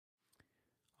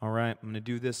All right, I'm going to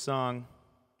do this song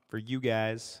for you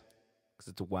guys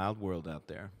because it's a wild world out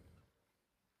there.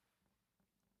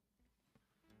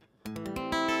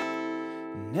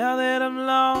 Now that I've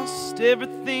lost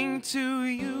everything to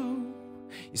you,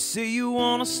 you say you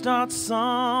want to start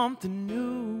something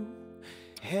new,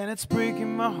 and it's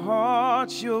breaking my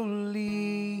heart you're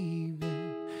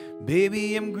leaving.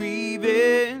 Baby, I'm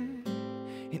grieving,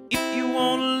 and if you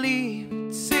want to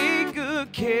leave, take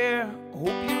good care.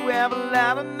 Hope you have a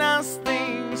lot of nice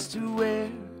things to wear,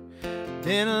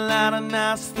 then a lot of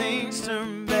nice things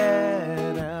turn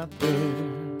bad out there.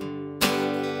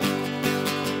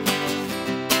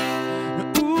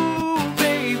 Ooh,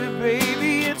 baby,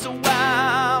 baby, it's a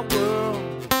wild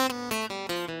world.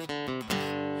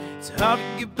 It's hard to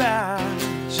get by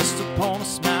just upon a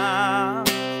smile.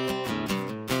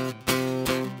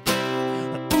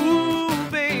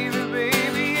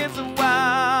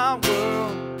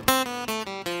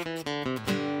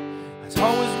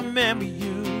 Always remember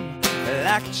you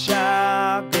like a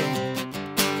child girl.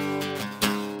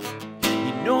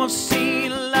 You know I've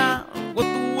seen a lot of what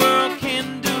the world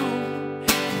can do,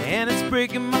 and it's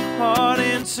breaking my heart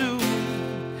in two,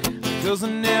 'cause I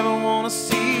never wanna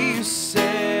see you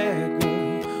sad,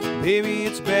 girl. Baby,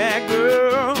 it's bad,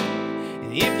 girl.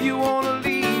 And if you wanna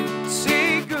leave,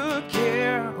 take good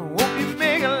care. I hope you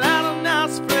make a lot of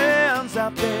nice friends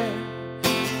out there.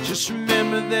 Just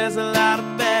remember there's a lot of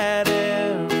bad everywhere.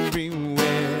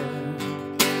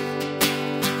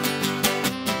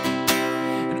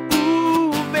 And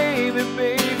ooh, baby,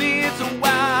 baby, it's a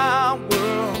wild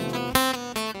world.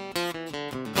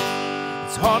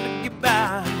 It's hard to get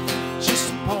by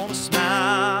just upon a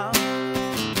smile.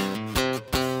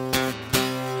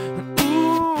 And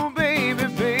ooh, baby,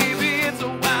 baby, it's a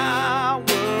wild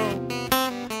world.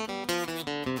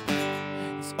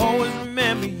 It's always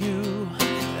remember you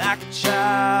like a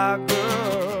child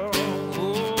girl.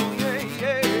 Oh, yeah,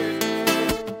 yeah.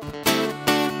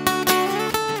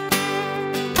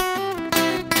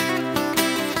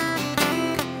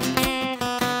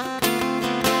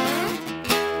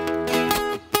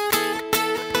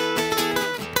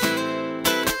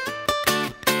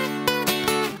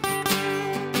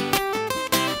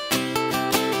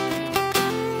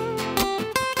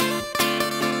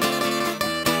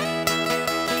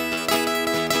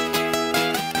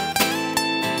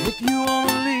 If you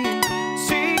wanna leave,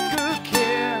 take good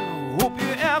care. Hope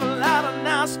you have a lot of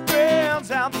nice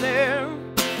friends out there.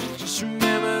 Just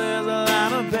remember there's a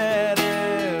lot of bad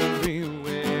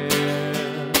everywhere.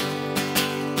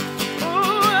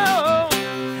 Oh,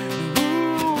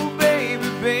 ooh, baby,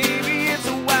 baby, it's a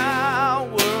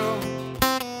wild world.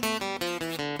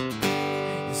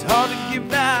 It's hard to get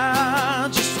by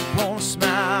just upon a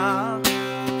smile.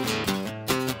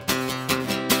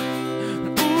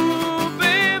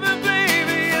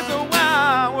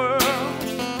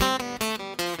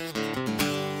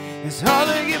 It's hard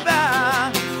to get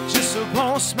by just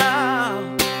upon a smile.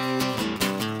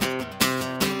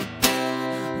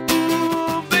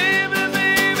 Ooh, baby,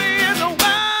 baby, it's a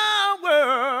wild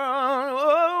world.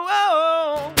 Oh,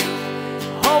 oh.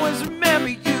 Always remember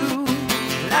you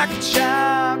like a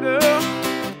child girl.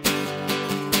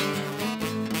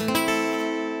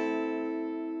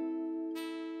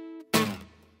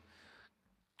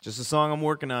 Just a song I'm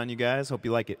working on, you guys. Hope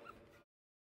you like it.